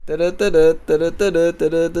The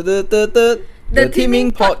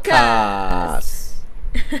Teaming Podcast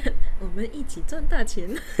我们一起赚大钱。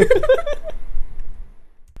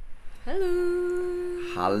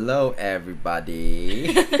Hello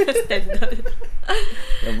everybody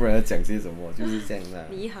要不然要讲些什么就是这样啦。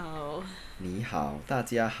你好，你好，大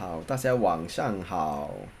家好，大家晚上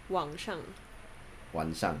好。晚上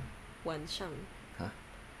哈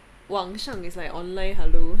网上 is like online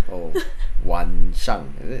hello。 哦，晚上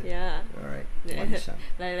is it? Yeah. Alright, 晚上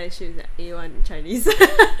来试一下 A1 Chinese。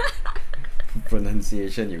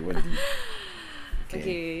 pronunciation 有问题。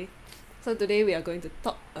Okay, so today we are going to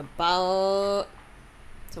talk about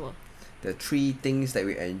什么 The 3 things that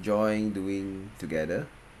we enjoy doing together.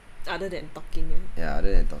 other than talking. Yeah,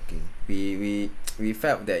 other than talking. We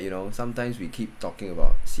felt that, sometimes we keep talking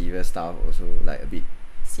about serious stuff also, like a bit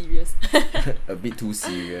Serious. a bit too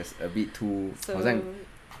serious, a bit too So 好像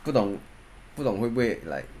不懂会不会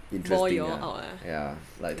like bore you interesting all out. Yeah,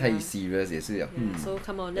 like 太 Yeah. serious 也是 So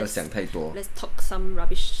come on, 要想太多。 let's talk some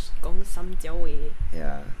rubbish. 講心腳話。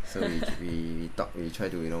 Yeah, so we try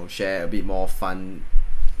to share a bit more fun,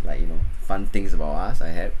 like fun things about us.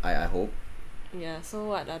 I hope. Yeah, so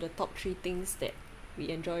what are the top 3 things that we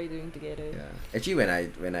enjoy doing together? Yeah. Actually,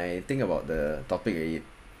 when I think about the topic,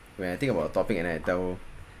 when I think about the topic and I tell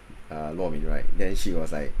Luo Min, right, then she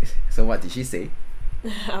was like, so what did she say?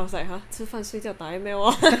 I was like, 吃飯睡覺打 ML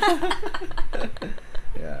哦。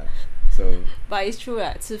 Yeah. So But it's true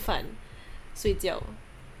啊，吃飯睡覺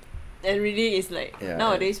and really is like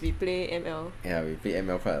nowadays we play ML. yeah, we play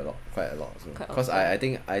ML quite a lot. So Quite because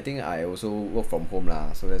often. I think I also work from home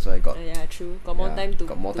lah, so that's why I got Yeah, true. Got more time to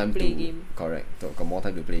play game. Correct. Got more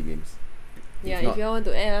time to play games. Yeah, If not, if you all want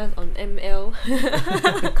to add us on ML,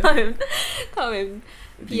 come and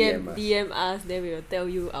DM us, then we will tell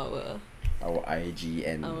you our IG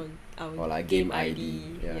and or our like game game ID.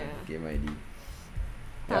 Yeah, Yeah. game ID.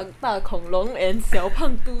 大恐龍 and 小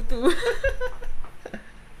胖嘟嘟。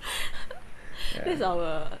 That's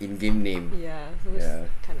our in-game name. yeah. So it's Yeah.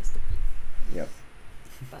 kind of stupid. Yep.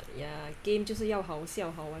 But yeah, game 就是要好笑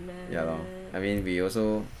好玩啊。 Yeah lor. I mean, we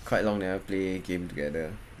also quite long never play game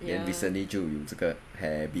together. Then Yeah. recently 就有这个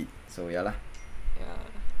habit. So yeah lah. Yeah,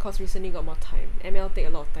 cause recently got more time. ML take a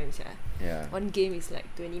lot of time, Yeah. One game is like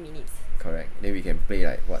 20 minutes. Correct. Then we can play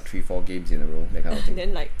like 3-4 games in a row, that kind of thing.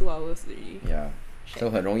 Then like 2 hours already. Yeah. Shag. So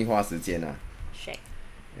很容易花时间啊。 Shag.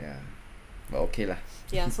 Yeah. But okay lah.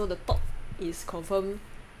 Yeah, so the top is confirm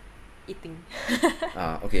eating.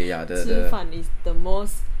 Okay, yeah. 吃饭 is the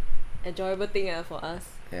most enjoyable thing for us,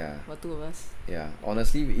 Yeah. for 2 of us. Yeah,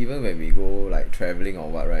 honestly, even when we go like traveling or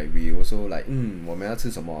what, right, we also like, 我们要吃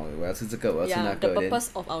什么？我要吃这个，我要吃 Yeah, 那 the 个。 purpose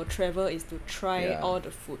of our travel is to try Yeah. all the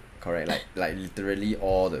food. Correct, like literally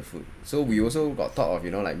all the food. So we also got thought of,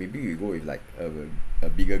 like maybe we go with like a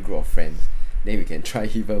bigger group of friends, then we can try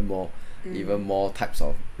even more types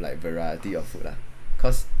of like variety of food lah.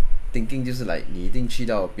 Cause thinking 就是 like 你一定去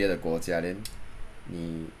到别的国家 then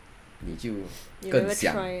你就 You 更 never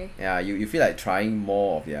想 try. Yeah, you feel like trying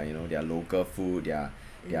more of their their local food, their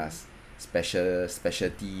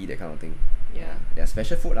specialty, that kind of thing. Yeah. Their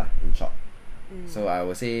special food lah, in short. Mm. So I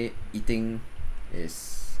would say eating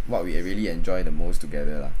is what we really enjoy the most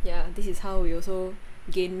together lah. Yeah, this is how we also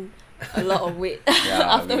gain a lot of weight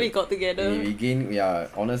Yeah, after we got together. We gain,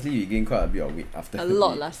 honestly we gain quite a bit of weight after. A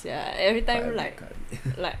lot last year. Every time like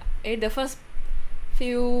the first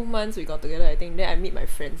few months we got together, I think, then I meet my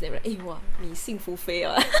friends, they were like, 哇你幸福肥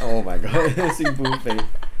啊。 Oh my god, 幸福肥.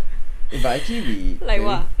 But actually we like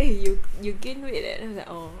wow, you gain weight eh? And I was like,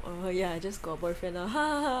 oh yeah, I just got a boyfriend now. Ha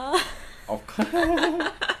ha ha. Of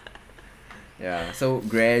course. Yeah, so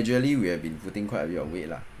gradually we have been putting quite a bit of weight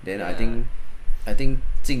lah. Then Yeah. I think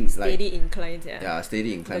近 like Steady incline, yeah. yeah,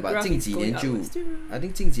 steady incline, The but graph 近 is 几 going 年就 upwards. I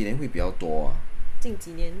think 近几年会比较多啊。近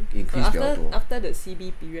几年 Increase 比较多。 after the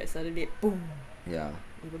CB period, suddenly boom, Yeah.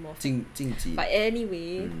 even more. 近几 But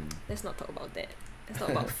anyway, 嗯 let's not talk about that. Let's talk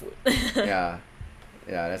about food. Yeah,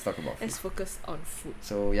 let's talk about food. Let's focus on food.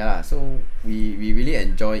 So yeah lah, so we really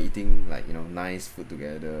enjoy eating like nice food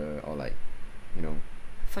together, or like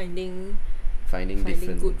Finding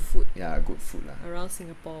different good food good food lah. around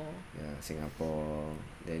Singapore. Yeah, Singapore.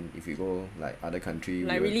 Then if we go like other country,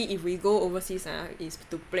 Like really, if we go overseas, is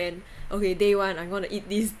to plan. Okay, day 1 I'm gonna eat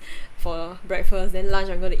this for breakfast. Then lunch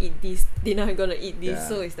I'm gonna eat this. Dinner I'm gonna eat this. Yeah.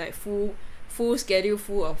 So it's like full schedule,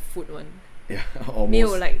 full of food one. yeah, almost. 没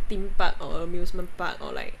有 like theme park or amusement park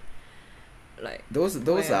or like those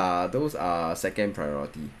where? are second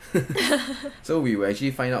priority. So we will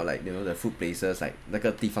actually find out like the food places like 那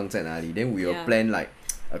个地方在哪里 then we will Yeah. plan like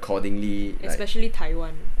accordingly. Especially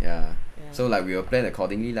Taiwan. Yeah. Yeah. So like we will plan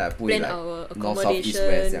accordingly lah. Plan like our north, south, east,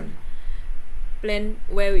 west accommodation. Plan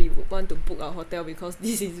where we want to book our hotel because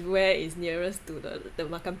this is where is nearest to the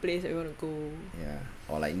makan place that we want to go. Yeah.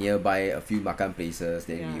 Or like nearby a few makan places,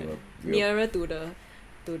 then Yeah. we will Nearer to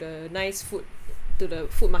the nice food, to the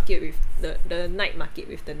food market with the night market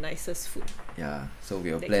with the nicest food. yeah. So we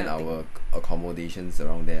will That plan kind of our accommodations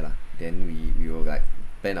around there lah. Then we will like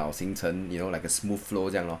plan our 行程, you know, like a smooth flow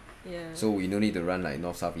这样 lor. Yeah. So we no need to run like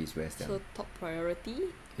north, south, east, west. So top priority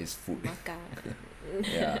Is food. makan.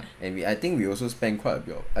 Yeah. And I think we also spend quite a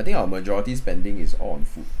bit. I think our majority spending is all on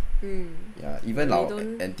food. Yeah. Even We our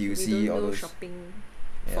don't- NTUC, we don't all go those. shopping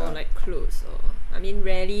Yeah. for like clothes or I mean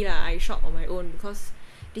rarely lah. I shop on my own because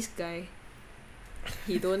this guy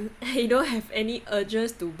he don't have any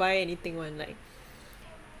urges to buy anything one, like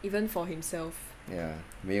even for himself. Yeah.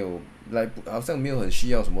 没有 like 好像没有很需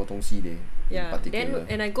要什么东西 leh. In Yeah. Then particular.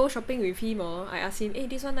 and I go shopping with him I ask him, hey,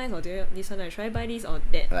 this one nice or this one nice, should I buy this or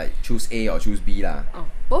that? Like choose A or choose B lah. Oh,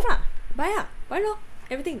 both lah. Buy lor.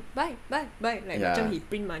 Everything. Buy. Like Yeah. macam he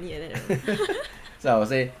print money and then So I will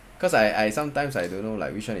say, cause I sometimes I don't know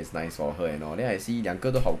like which one is nice for her and all. Then I see 两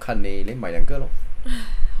个都好看 leh, then 买两个 lor.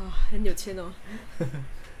 很有钱哦。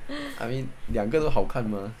 I mean 两个都好看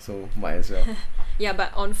mah, so might as well. Yeah,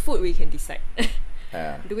 but on food we can decide.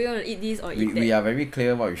 Yeah. Do we want to eat this or eat that? We are very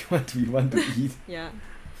clear what we want to eat. Yeah.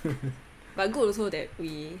 But good also that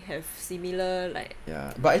we have similar like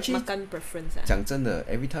Yeah. But actually makan preference 啊。讲真的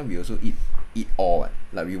every time we also eat all what.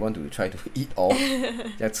 Like we want to try to eat all.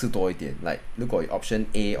 要吃多一点 Like 如果有 option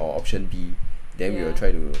A or option B, then we will Yeah.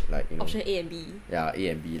 try to like, you know. Option A and B. Yeah, A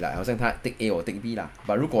and B. Like 好像他 take A or take B 啦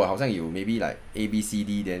But 如果好像有 maybe like A, B, C,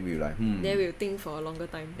 D, then we will like Then we'll think for a longer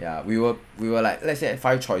time. Yeah, we were like, let's say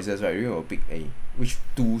 5 choices, right? We will pick A. Which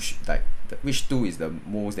two which two is the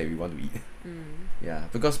most that we want to eat? Yeah,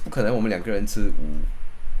 because 不可能我们两个人吃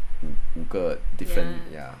五个 different.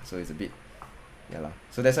 Yeah, so it's a bit. Yeah lah.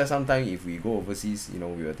 So that's why sometimes if we go overseas, you know,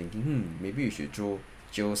 we were thinking, maybe we should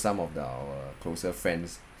jio some of our closer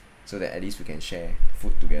friends, so that at least we can share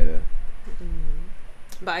food together.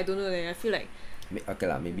 But I don't know leh. I feel like Okay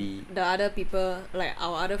lah, maybe. the other people, like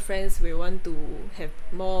our other friends, will want to have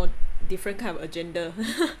more different kind of agenda.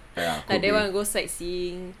 Yeah, Like they could be. want to go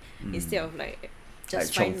sightseeing instead of like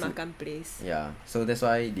just Like find chiong food. makan place. Yeah, so that's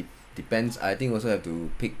why depends. I think also have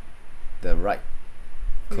to pick the right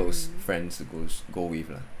close friends to go with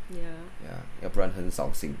lah. Yeah. Yeah, 要不然很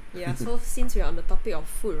扫兴。 Yeah. So since we're on the topic of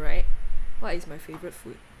food, right? What is my favorite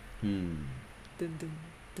food? Dun dun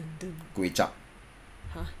dun dun. 鬼炸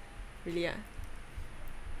Huh? Really?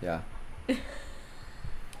 Yeah.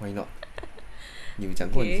 Why not? 你有讲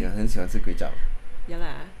过 Okay. 你很喜欢吃鬼炸 Yeah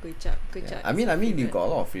lah. Kway chap. Kway Yeah. chap. I is mean my you favorite. got a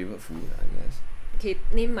lot of favorite food, I guess. Okay,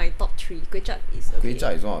 name my top 3. Kway chap is okay. Kway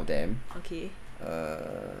chap is one of them. Okay.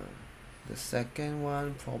 The second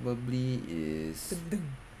one probably is Dun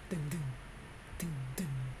dun dun dun dun dun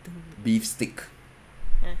dun. beef stick.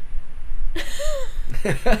 Huh?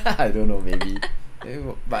 I don't know, maybe.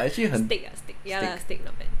 But actually 很 Steak. Yeah lah, steak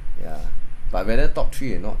not bad. Yeah. But whether top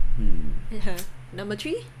 3 or not, Number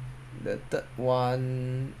 3? The third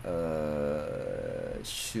one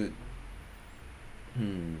should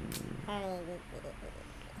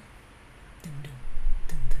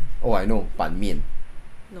Oh, I know, 板面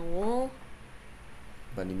No.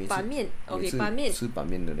 But 你每次板面 okay, 每次板面吃板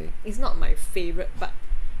面的嘞 it's not my favorite, but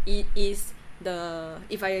it is the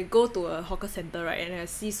if I go to a hawker center right and I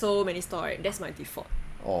see so many store right, that's my default.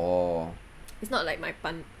 Oh, It's not like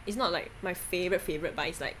it's not like my favorite, but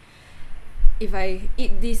it's like if I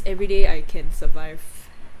eat this every day, I can survive.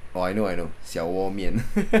 I know 小锅面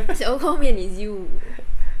So 后面 is you.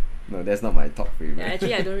 No, that's not my top favorite. Yeah,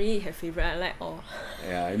 actually, I don't really have favorite. I like all.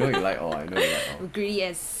 Yeah, I know you like all. Greedy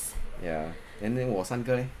as Yeah. And then 我3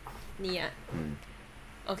个嘞 你啊.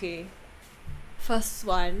 Okay. First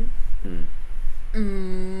one.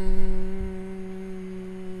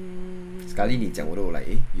 Sekali 你讲我都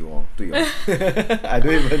like 有哦对哦 I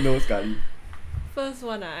don't even know sekali. First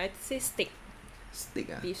one I'd say steak. Steak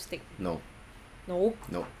ah? Beef steak. No. No.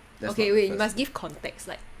 That's Okay, not wait. the You first. must give context.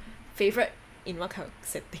 Like favorite in what kind of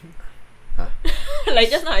setting? Huh? Like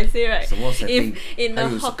just now I say right. 什么 setting? If in a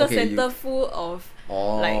还有 hawker okay, center full of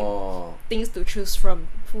Oh. things to choose from,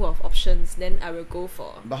 full of options, then I will go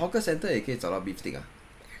for But hawker center 也可以找到 beef stick 啊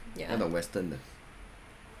yeah. 那种 western 的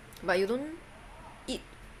But you don't eat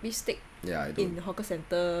beef steak Yeah, I in don't. hawker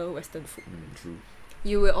center Western food. True.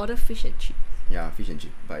 You will order fish and chips. Yeah, fish and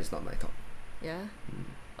chip, but it's not my top. Yeah.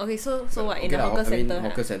 Okay, so what Okay in a lah, hawker I mean, center?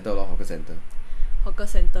 hawker center lor, hawker center. Hawker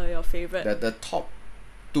center, your favorite. The top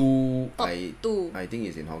two Top two. I think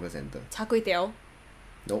is in hawker center. Char kway teow.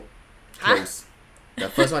 Nope. Huh? Close. The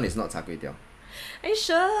first one is not char kway teow. Are you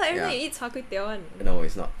sure? Every time Yeah. you eat char kway teow one. No,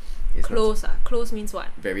 it's not. It's not. Close ah. Close means what?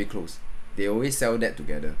 Very close. They always sell that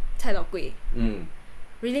together. Cai tao kueh. Mm.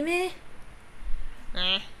 Really meh?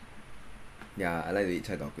 Yeah, I like to eat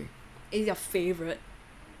chai tao kueh. Is your favourite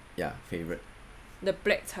Yeah, favorite. the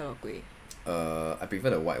black cai tao kueh? I prefer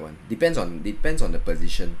the white one. Depends on the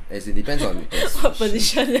position. As it depends on What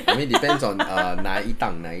position? I mean depends on 哪一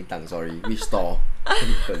档 sorry, which store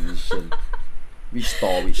position. Which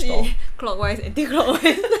store. Clockwise,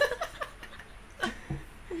 anti-clockwise.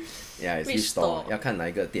 Yeah, it's Which which store. store? 要看哪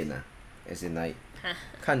一个店啊 as in like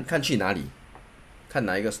 !huh! 看去哪里看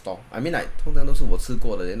哪一个 store. I mean like 通常都是我吃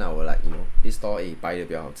过的 then I will like you know this store 白的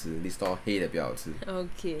比较好吃 this store 黑的比较好吃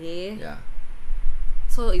Okay. Yeah.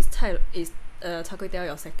 So is char kway teow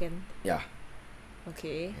your second? Yeah.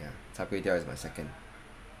 Okay. Yeah. Char kway teow is my second.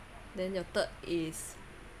 Then your third is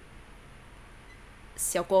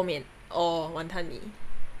小锅面 or wanton mee.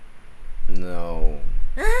 No.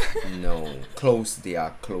 No. Close. They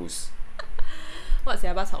are close. What's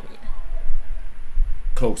your bak chor mee?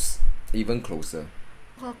 Close. Even closer.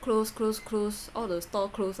 Oh, close. All the store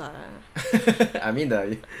close ah. I mean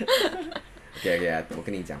the okay 我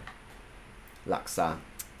跟你讲 laksa.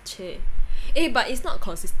 Che. But it's not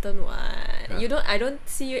consistent what. Huh? I don't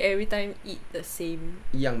see you every time eat the same.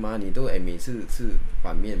 一样吗你都每次吃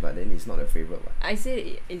板面 but then it's not the favorite what. I say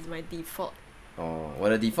it is my default. 我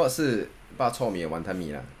的 default 是bak chor mee 和 wanton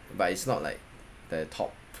mee 啦 but it's not like the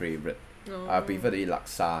top favorite. I prefer to eat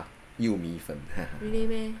laksa 幼米粉 Really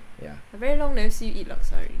meh? Yeah. I very long never see you eat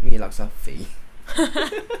laksa already. 因为 laksa 肥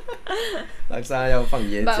laksa 要放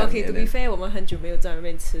椰 But 酱 okay, to and be then- fair, 我们很久没有在外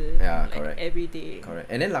面吃 Yeah, like correct. every day. Correct.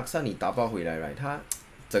 And then laksa 你打包回来 right 它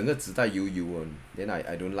整个纸袋油油 one then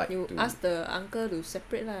I don't like You to ask the uncle to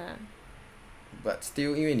separate lah. but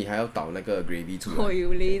still 因为你还要倒那个 gravy 出来 Oh,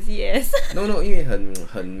 you lazy ass. No 因为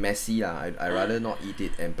很 messy 啦 I rather not eat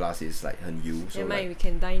it and plus it's like 很油 so Never mind, like we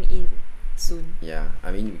can dine in soon. yeah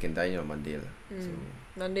I mean we can dine in on Monday 啦 so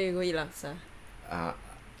Monday you go eat laksa.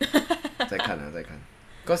 再看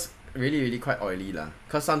cause really quite oily lah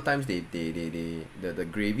cause sometimes they the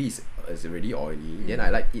gravy is already oily then I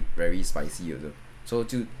like it very spicy also so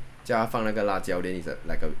就加放那个辣椒 then it's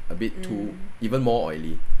like a bit too even more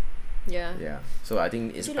oily Yeah. yeah so I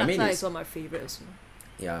think it's Actually, I mean laksa it's is one of my favourites.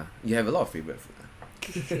 yeah you have a lot of favorite food lah.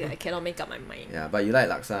 I cannot make up my mind. Yeah but you like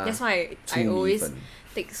laksa That's why I 粗米 always 粉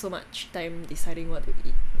take so much time deciding what to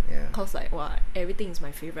eat. yeah Cause like wow, everything is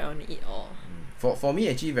my favourite. I want to eat all. for me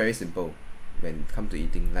actually very simple when it come to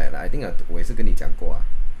eating like I think 我也是跟你讲过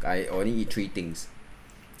I only eat 3 things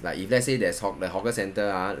like if let's say there's the hawker center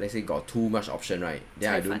let's say got too much option right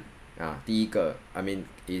then I don't 第一个 I mean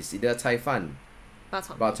is either 菜饭 bak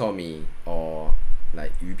chor mee. bak chor mee or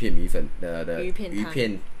like 鱼片米粉 the 鱼片汤。鱼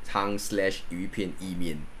片汤 / 鱼片意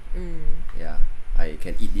面 Mm. yeah I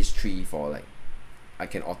can eat these 3 for like I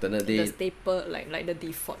can alternate The day staple like the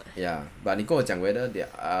default. yeah but 你跟我讲 whether they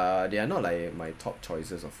are not like my top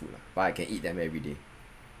choices of food but I can eat them every day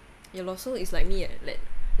Yeah, lor, so it's like me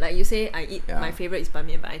like you say I eat Yeah. my favourite is ban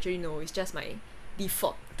mian, but actually no, it's just my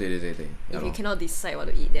default. 对 If you lor. cannot decide what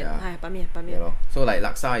to eat, then Yeah. ban mian. Yeah lor. So like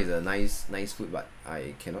laksa is a nice food but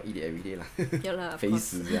I cannot eat it every day lah. Yeah lah, of 肥 course.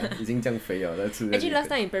 死这样已经这样肥了再吃 Actually, last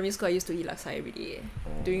time in primary school, I used to eat laksa every day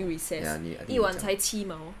during recess. Yeah, I think 一碗才7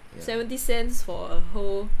毛 Yeah. 70 cents for a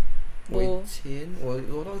whole bowl.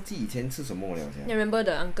 我都记以前吃什么了 I remember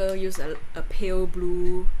the uncle used a pale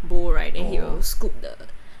blue bowl, right? Then he will scoop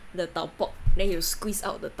the tau pok. Then he will squeeze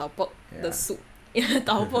out the tau pok, the Yeah. soup. In the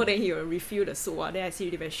tau pok, then he will refill the soup. Then I see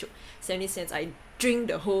really very shook. 70 cents, I drink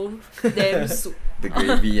the whole damn soup. The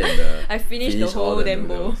gravy and the I finished the finish all whole the damn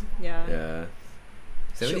bowl. noodles. Yeah. Yeah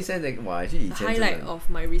 70 Shiok. cents like, 哇 actually 以 The 前 highlight 真的 of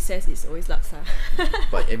my recess is always laksa.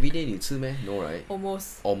 But everyday 你吃咩 No right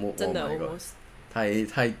Almost. Almost 真的 oh my god almost.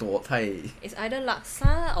 太多太 It's either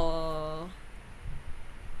laksa or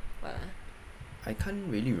what? I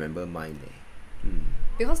can't really remember mine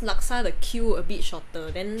Because laksa the queue a bit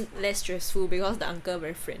shorter, then less stressful because the uncle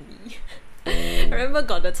very friendly. I remember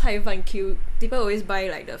got the 菜饭 queue. People always buy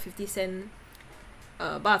like the 50-cent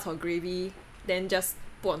bak chor gravy, then just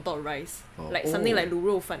put on top rice, like something like 卤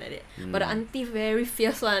肉饭 like that. But the auntie very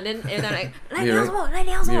fierce one. Then every time like 来你要什么来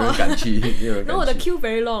你要什没有人么 敢去没有人敢 No, the 去 queue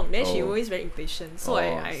very long. Then she Oh. always very impatient. So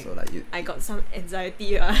so like you I got some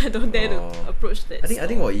anxiety. I don't dare to approach that. I think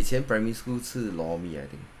stall. 我以前 primary school 吃 lor mee I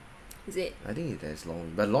think Is it? I think it has lor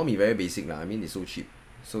mee but lor mee very basic lah I mean it's so cheap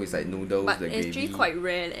so it's like noodles But the actually gravy quite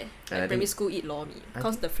rare leh. And I Like primary think- school eat lor mee I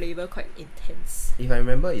because the flavour quite intense. if I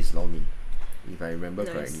remember it's lor mee if I remember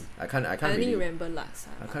Nice. correctly I can't I really only remember laksa.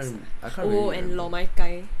 I laksa. can't Oh, really and remember. lor mai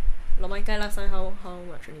kai. Lor Mai Kai last time how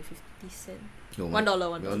much only 50 cent? No, $1 $1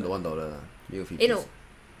 lah. 没有 50 no.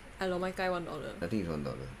 Lor Mai Kai $1. I think it's $1.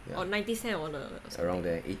 Yeah. Or 90 cent or $1. Around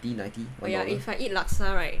there, 80, 90, $1. Oh yeah, if I eat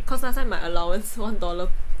laksa, right? Cause last time my allowance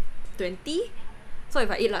 $1.20. So if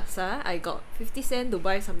I eat laksa, I got 50 cent to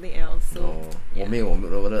buy something else. So, yeah.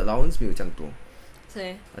 我的 allowance 没有这样多。So,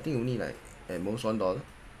 I think only like at most $1. $1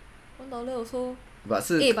 also. But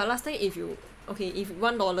是 but last time if $1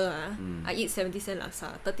 I eat 70 cent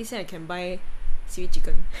laksa, 30 cent I can buy seaweed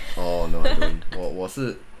chicken. Oh no, I don't.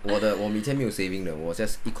 我每天没有 saving 的，我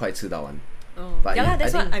just 1块吃到完。But yeah,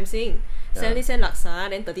 that's what I'm saying. 70 cent laksa,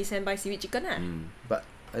 then 30 cent buy seaweed chicken lah. But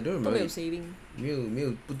I don't remember. 都没有 saving. 没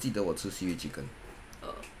有不记得我吃 seaweed chicken.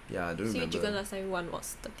 Yeah, I don't remember. Seaweed chicken last time one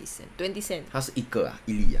was 30 cent, 20 cent. 它是一个啊，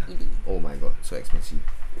一粒啊。一粒 Oh my god, so expensive.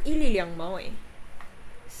 一粒2毛诶，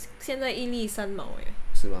现在一粒3毛诶。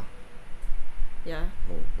是吗？ Yeah.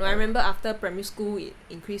 No, I remember after primary school it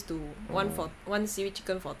increased to one seaweed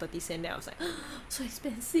chicken for 30 cent. Then I was like, so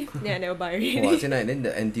expensive. Then I never buy already. 哇，现在连 the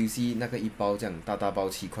NTUC 那个一包这样大包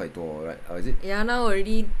7块多 right? Is it? Yeah, now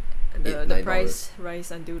already the $8, price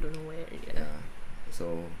rise until don't know where already. Yeah.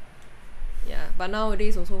 So. Yeah, but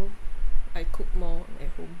nowadays also I cook more at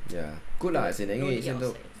home. Yeah, good lah. 因为现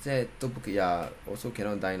在都不可以啊 ，also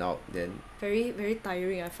cannot dine out. Then very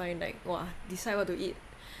tiring. I find like decide what to eat.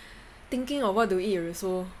 Thinking of what to eat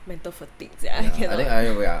also mental fatigue. Yeah, I cannot. I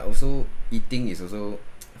think also eating is also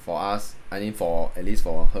for us. I mean for at least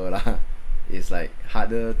for her lah, it's like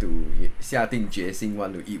harder to 下定决心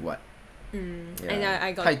want to eat what. And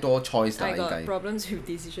I got 太多 choice 啦， I 应该。 got problems with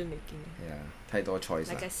decision making. Yeah, 太多 choice.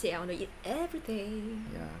 Like I said, I want to eat everything.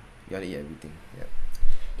 Yeah, you want to eat everything. Yeah.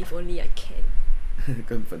 If only I can.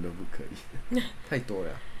 根本都不可以，太多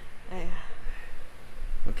了。哎呀。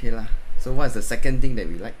Okay lah. So what's the second thing that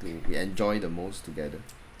we enjoy the most together?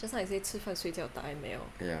 Just like I say 吃饭睡觉打 ML.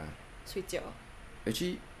 Yeah. 睡觉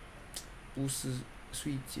Actually 不是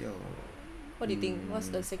睡觉 What do you think?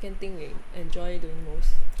 What's the second thing we enjoy doing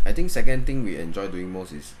most? I think second thing we enjoy doing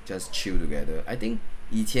most is just chill together. I think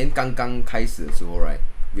以前刚刚开始的时候 right,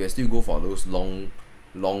 we will still go for those long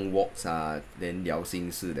walks then 聊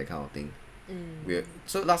心事 that kind of thing.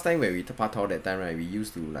 So last time when we Patao that time right, we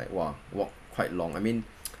used to like walk quite long. I mean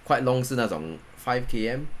quite long 是那种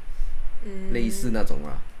 5km 类似那种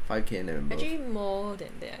啦 5km and above. Actually more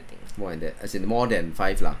than that I think. More than that, as in more than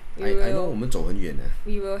 5 lah. I know 我们走很远的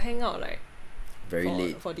We will hang out like very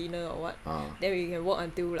late for dinner or what. Then we can walk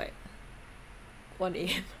until like 1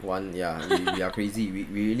 a.m. Yeah, we are crazy. We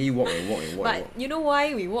really walk and walk. But you know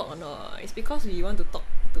why we walk or not? It's because we want to talk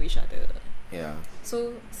to each other. Yeah.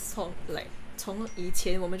 So 从以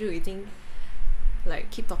前我们就已经 like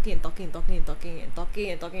keep talking.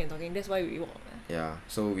 That's why we walk. Yeah,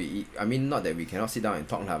 so we eat, I mean not that we cannot sit down and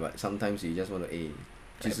talk lah, but sometimes we just want to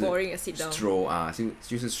like boring sit down. Stroll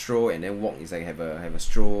就是 stroll and then walk is like have a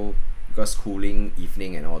stroll because cooling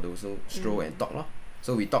evening and all those, so stroll and talk lor.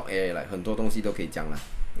 So we talk like 很多东西都可以讲啦.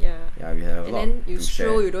 Yeah. Yeah, we have a and lot then you to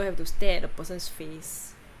stroll, share. you don't have to stare at the person's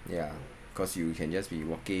face. Yeah, because you can just be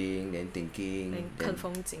walking then thinking. And 看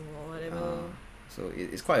风景 or whatever. So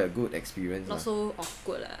it's quite a good experience. Not so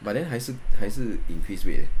awkward lah. But then 还是 increase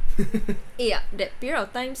weight. Yeah, that period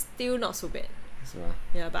of time still not so bad. 是吗?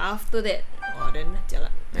 Yeah, but after that, then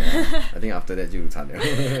jialat. Yeah, I think after that 就惨了.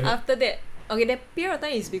 After that, okay, that period of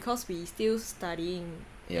time is because we still studying.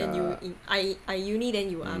 Yeah. And you I uni then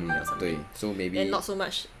you army or something. 对, so maybe. Then not so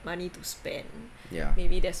much money to spend. Yeah.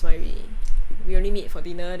 Maybe that's why we only meet for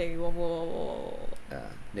dinner. Then we walk.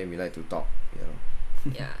 Yeah. Then we like to talk.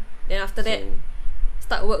 Yeah. Then after that,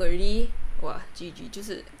 start work already. Wow, GG. 就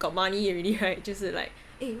是got money already, right? 就是 like,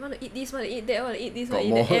 hey, want to eat this, want to eat that, want to eat this, want to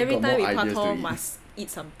eat that. Every time we Patao must eat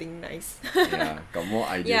something nice. Yeah, got more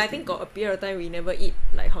ideas. Yeah, I think got a period of time we never eat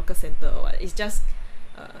like hawker center or what. It's just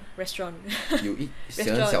restaurant. You eat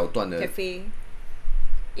restaurant, 小段的 cafe.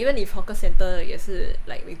 Even if hawker center 也是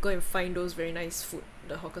like we go and find those very nice food,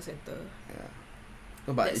 the hawker center. Yeah.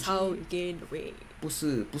 No, but that's how we gain the weight. 不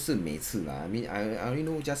是每次啦. I mean, I only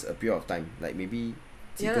know just a period of time, like maybe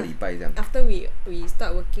几个礼拜这样. After we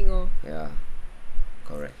start working Yeah,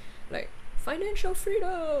 correct. Like financial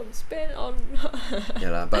freedom, spend on.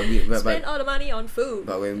 Yeah lah, but spend all the money on food.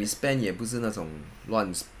 But when we spend 也不是那种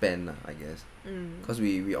乱 spend lah, I guess. Cause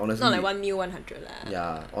we honestly. Not like 1 meal 100 lah.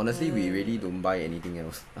 Yeah, honestly we really don't buy anything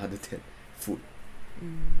else other than food.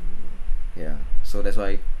 Yeah, so that's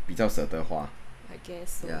why 比较舍得花. I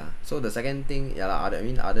guess so. Yeah. So the second thing,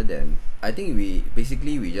 other than I think we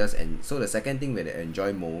just so the second thing we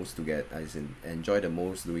enjoy most together, as in enjoy the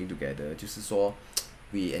most doing together, 就是说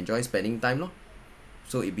we enjoy spending time 咯.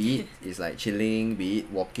 So be it it's like chilling, be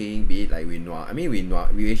it walking, be it like we nua. I mean we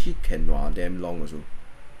actually can nua damn long also.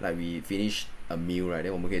 Like we finish a meal right,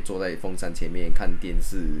 then 我们可以坐在风扇前面看电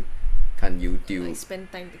视，看 YouTube. Like spend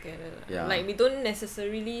time together. Yeah. Like we don't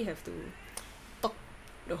necessarily have to talk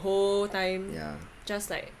the whole time. Yeah. Just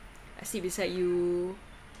like I sit beside you,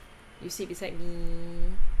 you sit beside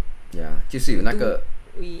me. Yeah. 就是有那个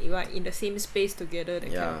we are in the same space together,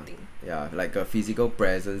 that kind of thing. Yeah, like a physical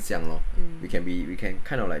presence 这样咯。We can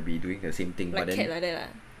kind of like be doing the same thing, like but then cat like that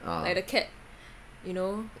lah. Like the cat, you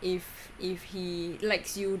know, if he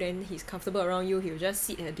likes you, then he's comfortable around you, he'll just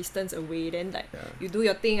sit at a distance away. Then like you do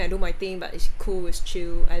your thing, I do my thing, but it's cool, it's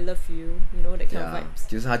chill. I love you, you know, that kind of vibes.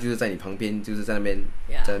 就是他就是在你旁边，就是在那边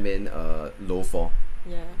low for.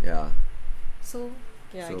 Yeah. Yeah. So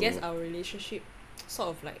I guess our relationship sort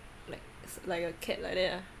of like a cat like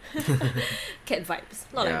that. Cat vibes,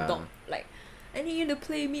 not like dog. Like I need you to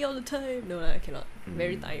play me all the time. No, I cannot.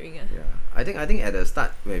 Very tiring. Yeah. I think at the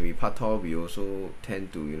start when we part talk, we also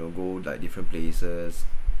tend to go like different places.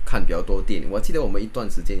 看比较多电影，我记得我们一段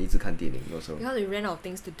时间一直看电影，有时候。Because we ran out of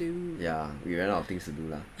things to do. Yeah, we ran out of things to do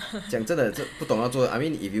啦。讲真的，这不懂要做。I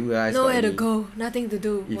mean, if you guys nowhere to go, nothing to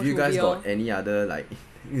do. If you guys got any other like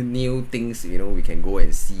new things, we can go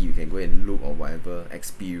and see, we can go and look or whatever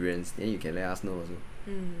experience, then you can let us know also.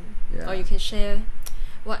 Yeah. Or you can share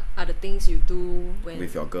what are the things you do when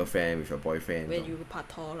with your girlfriend, with your boyfriend. When you part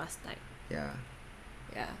talk last night. Yeah.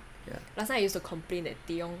 Last night I used to complain that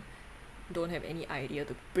Tiong don't have any idea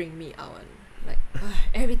to bring me out and like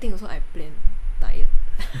everything also I plan. Tired.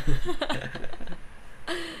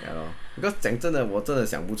 Yeah 咯 because 讲真的，我真的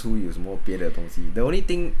想不出有什么别的东西。The only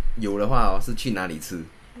thing 有的话是去哪里吃。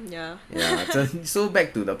Yeah. Yeah. So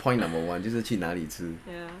back to the point number 1， 就是去哪里吃。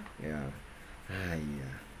Yeah. Yeah. 哎呀。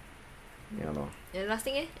Yeah 咯。And last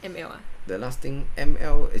thing ML The last thing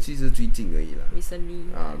ML actually 是最近而已啦。Recently.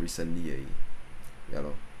 Recently 而已。Yeah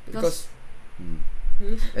咯。Because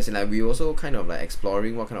as in like we also kind of like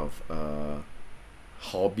exploring what kind of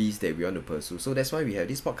hobbies that we want to pursue. So that's why we have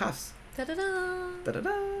this podcast. Ta-da-da.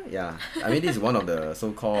 Yeah. I mean this is one of the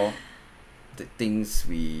so-called things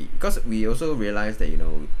because we also realize that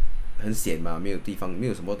很闲嘛，没有地方，没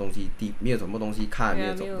有什么东西看，没有什么东西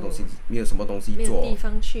做，没有地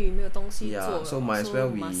方去，没有东西做。Yeah, so might as well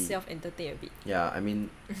we must self-entertain a bit. Yeah, I mean,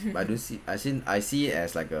 I see it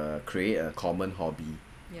as like create a common hobby.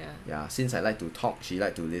 Yeah, since I like to talk, she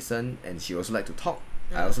like to listen, and she also like to talk.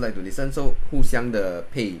 I also like to listen, so 互相的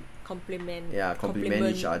配 complement. Yeah,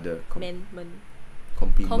 complement each other. Complement.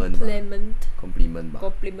 Compliment 吧。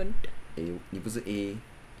Compliment. 你不是 A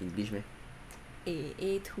English 咩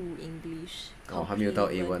？A2 English. 还没有到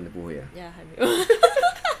A1 的不会啊。Yeah, 还没有。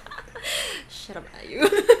Shut up, are you?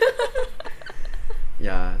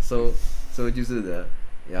 Yeah, so 就是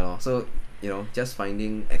yeah lor. So just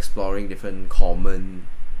exploring different common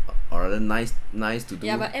or rather nice to do.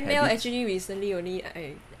 Yeah, but ML habits. actually recently only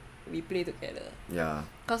we play together. Yeah.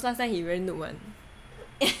 Cause last time he very noob one.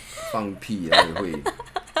 放屁哪里会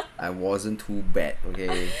？I wasn't too bad,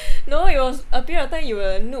 okay. No, it was a period of time you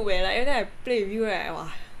were noob like every time I play with you right,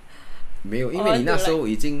 哇。没有，因为你那时候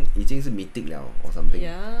已经是 mythic 了 or something.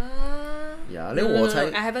 Yeah, then 我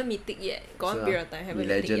才 I haven't mythic yet. Got one period of time haven't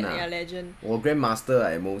mythic yet. Yeah, legend. 我 grandmaster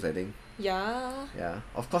at most I think. Yeah,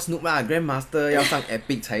 of course noob 啦 ，grandmaster 要上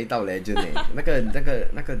epic 才到 legend 那个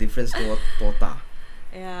difference 多大。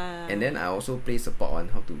Yeah. And then I also play support one,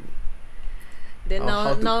 how to. Then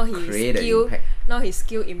now his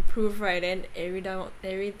skill improve right. Then every time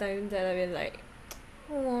在那边 like,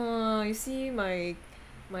 wow, you see my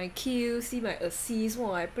kill, see my assist.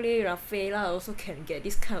 Wow, I play Rafaela also can get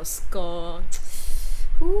this kind of score.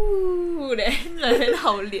 Ooh, then 很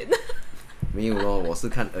好脸。没有咯，我是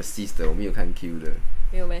看 assist 的，我没有看 kill 的。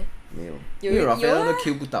没有咩？没有，因为 Rafaela 都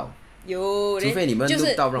kill 不到。有，除非你们录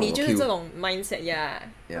到让我 kill。你就是这种 mindset 呀。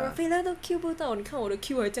Rafaela 都 kill 不到，你看我的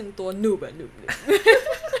kill 还这样多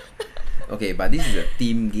noob。Okay, but this is a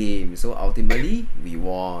team game, so ultimately we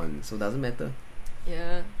won, so doesn't matter.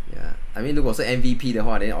 Yeah. I mean, 如果是 MVP 的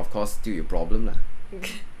话 then of course 就有 problem 啦。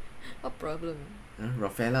What problem?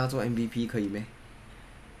 Rafaela 做 MVP 可以咩？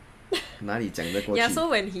哪里讲得过去？ Yeah, so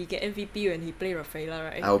when he get MVP when he play Rafaela,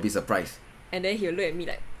 right? I will be surprised. And then he'll look at me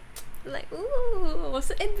like, ooh, 我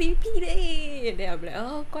是 MVP 嘞 and then I'll be like,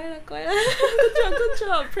 oh, 乖啦 good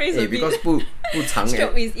job, praise a bit. Because 不常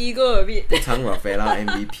stroke his ego a bit. 不常 Rafaela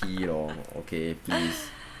MVP 咯 okay, please.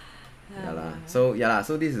 So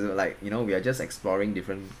this is like, we are just exploring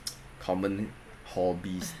different common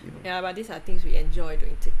hobbies, Yeah, but these are things we enjoy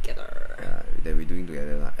doing together. that we doing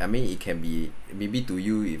together lah. I mean it can be maybe to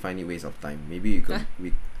you you find it waste of time. Maybe you could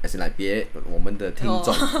we as in like 我们的听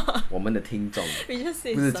众我们的听众 We just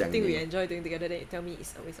say 不是 it's 讲 something 你 we enjoy doing together, then you tell me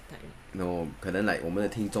it's a waste of time. No 可能 like 我们的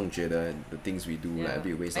听众觉得 the things we do like a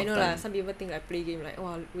bit waste I of know time. lah, some people think like play game like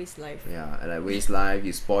wow waste life. Yeah, and like waste life,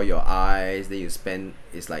 you spoil your eyes, then you spend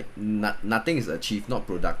it's like nothing is achieved, not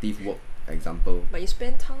productive work example. But you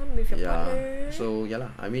spend time with your Yeah. partner. So yeah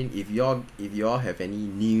lah. I mean if y'all have any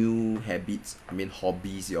new habits, I mean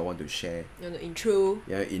hobbies y'all want to share. You know, intro.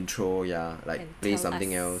 Yeah, intro, yeah. Like And play tell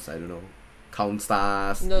something us. else, I don't know. Count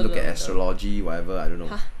stars, No, look no, at no. astrology, whatever, I don't know.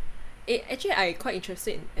 Huh? Actually I quite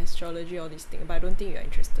interested in astrology all these things, but I don't think you're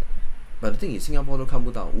interested. But the thing is 新加坡都看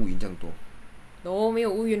不到乌云这样多。 No, 没有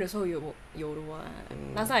乌云的时候有的 what.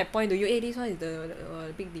 Last time I point to you, hey, this one is the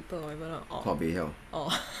Big Dipper or whatever. Oh. 靠北 hell.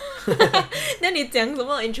 Then 你讲什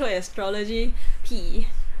么 intro astrology 屁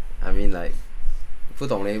I mean like 不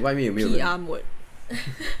懂嘞，外面有没有人 PR mode.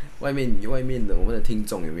 外面的我们的听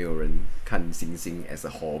众有没有人看星星 as a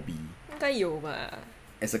hobby 应该有吧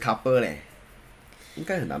as a couple 嘞？应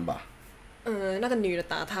该很难吧？那个女的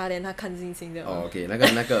打他，连他看星星的。哦 OK 那个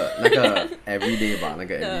everyday 吧，那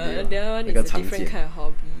个 everyday 吧 the other one 那个 is a 常 different 见 kind of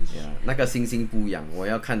hobby. Yeah 那个星星不一样，我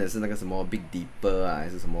要看的是那个什么 Big Dipper 啊还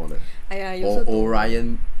是什么的哎呀，有时候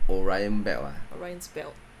Orion Belt 啊 Orion's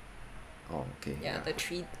belt. 哦 OK Yeah, the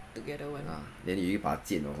three together one. 啊连有一把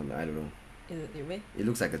剑哦什么 I don't know You may? it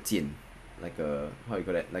looks like a 剑 like a how you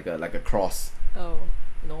call that like a cross Oh,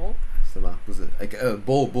 no. 是吗？不是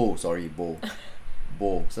bow sorry bow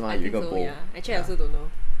是吗？ I 有一 think 个 so, bow yeah. Actually, I also don't know.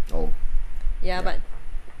 哦 Yeah, Yeah.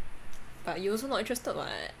 but you also not interested, what?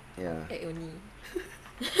 yeah At uni.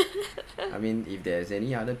 I mean if there's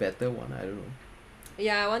any other better one I don't know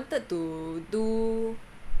Yeah, I wanted to do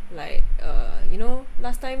like you know,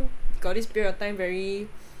 last time got this period of time very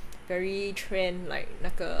trend like 那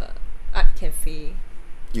个 art cafe.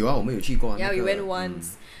 有啊我们有去过啊 Yeah, 那 we 个 went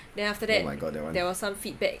once. Then after that, Oh my god that one there was some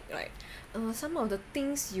feedback like some of the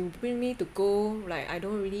things you bring me to go like I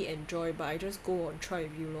don't really enjoy, but I just go on try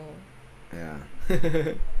with you lor. yeah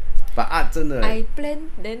but art 真的 I plan,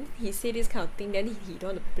 then he say this kind of thing, then he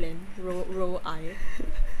don't want to plan, roll eye.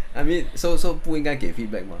 I mean so 不应该给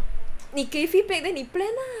feedback 吗？你给 feedback then 你 plan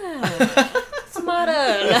啦是妈的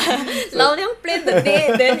老娘 plan the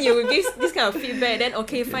day then you give this kind of feedback then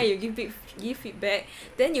okay fine you give feedback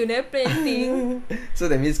then you never plan anything. So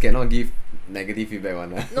that means cannot give negative feedback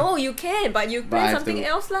one lah No, you can, but you But I plan have something to-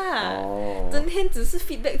 else lah. 哦整天只是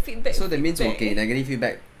feedback So that means 我 feedback. 给 negative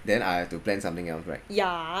feedback then I have to plan something else right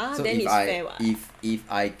Yeah, so then if it's I fair what. if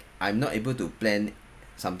I'm not able to plan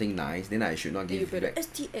something nice then I should not Then you give better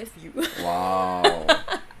feedback STF you. Wow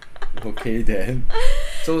okay then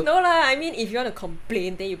so No lah, I mean if you want to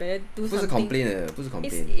complain then you better do 不是 something. complain 的不是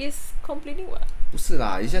complain It's complaining what. 不是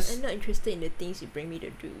啦 it's just I'm not interested in the things you bring me to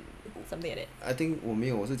do. Something like I think 我没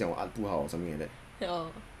有我是讲我 art 不好 something like that that. Oh.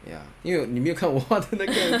 Yeah 因为你没有看我画的那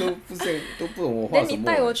个都不像都不懂我画 Then 什么你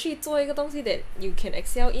带我去做一个东西 that you can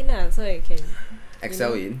excel in ah, so you can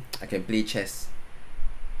excel in I can play chess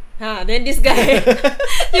then this guy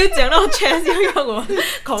又讲到 chess 又让我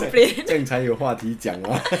complain 这样才有话题讲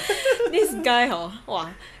啊 this guy wow,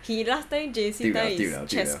 he last time JC 丢了 time 丢 is 了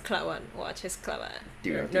chess 丢了 club one. Wow, chess club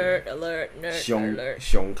丢了 nerd alert nerd 凶 alert.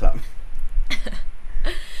 凶 club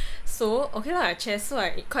So okay lah, chess, so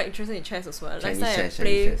I quite interested in chess also. Last Chinese time chess, I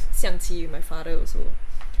play Chinese chess. 象棋 with my father also.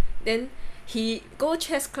 Then he go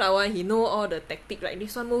chess club one, he know all the tactic like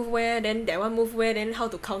this one move where, then that one move where, then how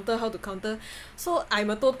to counter. So I'm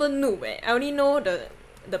a total noob I only know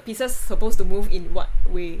the pieces supposed to move in what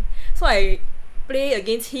way. So I play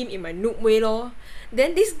against him in my noob way lor.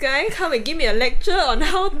 Then this guy come and give me a lecture on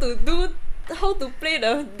how to play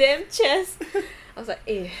the damn chess. I was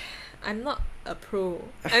like, I'm not a pro.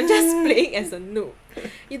 I'm just playing as a noob.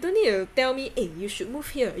 You don't need to tell me, you should move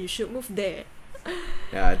here, you should move there.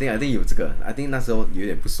 Yeah, I think 有这个 I think 那时候有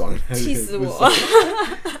点不爽气死我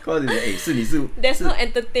Cause 你是 There's no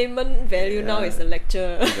entertainment value now, it's a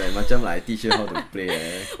lecture. Okay, macam like teach you how to play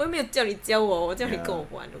我又没有叫你教我，我叫你跟我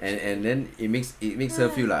玩。 and then it makes her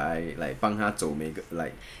feel like I like 帮她走每个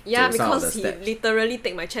like Yeah, 走上 because the he steps literally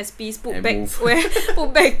take my chess piece, put And back move.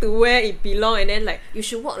 put back to where it belong, and then like you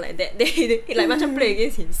should walk like that. Then he like macam play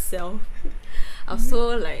against himself. I was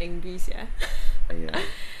so like angry, yeah. yeah.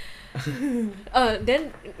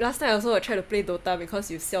 Then last time also I tried to play Dota because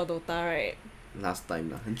you sell Dota, right? Last time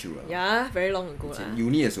啦很久了 Yeah, very long ago 以前 lah.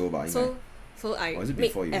 uni 的时候吧应该 So I Or is it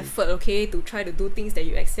make before uni? effort, okay, to try to do things that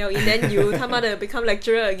you excel in. Then you 他妈的 become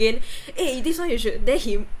lecturer again. This one you should. Then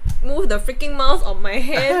he move the freaking mouse on my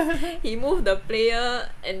hand. He moved the player,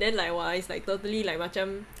 and then like wow, it's like totally like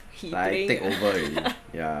macam he like playing. take over already.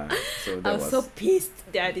 Yeah. So I that was so pissed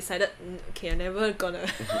that I decided, okay, I'm never gonna.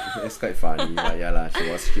 it's quite funny. But yeah lah, she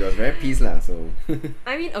was very pissed lah. So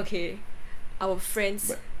I mean, okay, our friends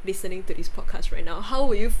But- listening to this podcast right now, how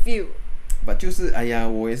will you feel? but 就是哎呀，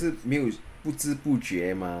我也是没有不知不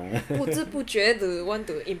觉嘛。不知不觉的 want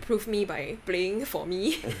to improve me by playing for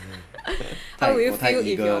me. How will you 我太 feel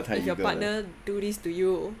if your 太 if your 一个了 partner do this to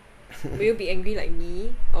you? Will you be angry like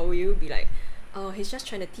me, or will you be like, oh, he's just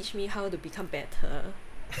trying to teach me how to become better?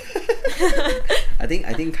 I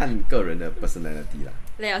think 看个人的 personality 啦。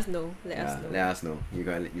 Let us know. Let us Yeah, know. let us know. You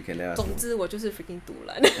can let us 总 know. 之我就是 freaking 堵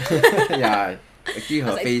烂。 Yeah, actually I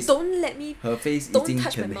her was like, face don't let me her face 已 don't 经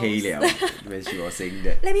touch my 很黑 mouse. 了 when she was saying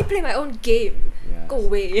that. let me play my own game. Yeah. Go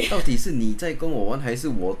away. 到底是你在跟我玩，还是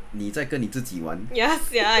你在跟你自己玩 Yes,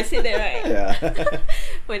 yeah, I said that right. ？Yeah,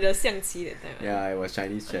 When the 象棋 that time. yeah, it was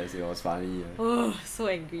Chinese chess. It was funny. Oh, so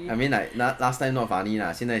angry. I mean like last time not funny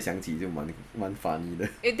啦，现在想起就蛮 funny 的。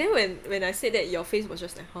And then when I said that, your face was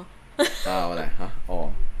just like, huh? 我 like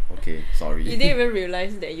okay, sorry. You didn't even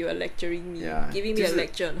realize that you were lecturing me, Yeah, giving me a 就是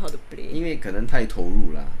lecture on how to play. 因为可能太投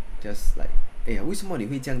入啦 just like 哎呀，为什么你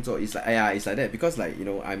会这样做 ？It's like 哎呀 it's like that because like you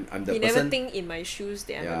know I'm the You never person. think in my shoes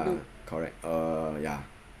that I'm a Yeah, noob. correct. Yeah,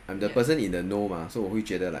 I'm the Yeah. person in the know 嘛，所以我会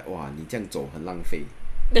觉得 like 哇，你这样走很浪费。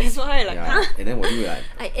That's why like, Yeah, huh? and then 我就会 like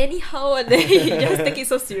I anyhow and then you just take it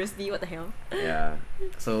so seriously. What the hell? yeah,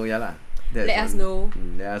 so yeah lah. That's Let us one. know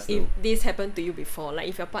Let us if know. this happened to you before. Like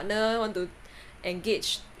if your partner want to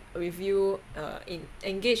engage with you,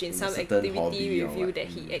 engage in In a some certain activity hobby or with you what. that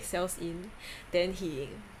he excels in, then he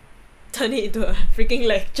turn it into a freaking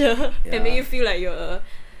lecture Yeah. and make you feel like you're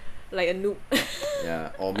like a noob.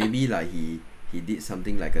 Yeah, or maybe like he did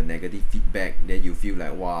something like a negative feedback, then you feel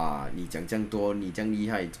like 哇，你讲这样多，你这样厉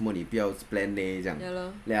害，怎么你不要 plan 呢？这样 Yeah,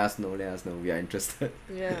 lor. Let us know, we are interested.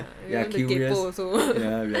 Yeah, we Yeah, want to curious. kaypoh also.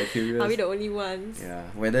 Yeah, we are curious. Are we the only ones? Yeah,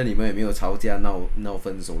 whether 你们有没有吵架闹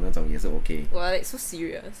分手那种也是 OK， Wow, like so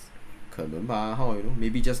serious. 可能吧？How you know?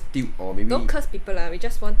 Maybe just deal or maybe. Don't curse people lah. We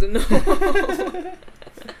just want to know.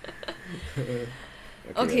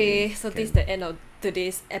 Okay, so this is can. the end of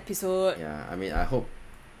today's episode. Yeah, I mean I hope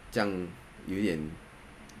这样有一点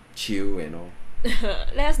chill and all.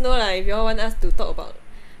 Let us know lah if you all want us to talk about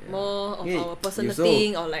Yeah. more of 因为 our personal 有时候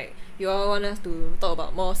thing, or like you all want us to talk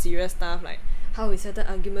about more serious stuff like how we settle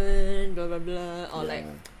argument, blah blah blah, or like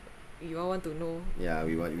you all want to know. Yeah,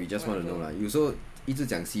 we just want to know Whatever. 啦。有时候一直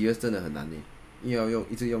讲 serious 真的很难呢，因为要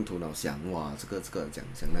一直用头脑想，哇，这个想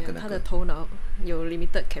那 Yeah, 个他的头脑有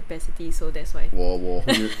limited capacity, so that's why. 我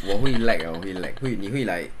会 lag 啊，我会 lag，你会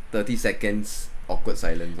like 30 seconds awkward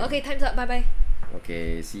silence. Okay, time's up. Bye bye.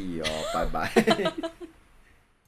 Okay, see you all. Bye bye.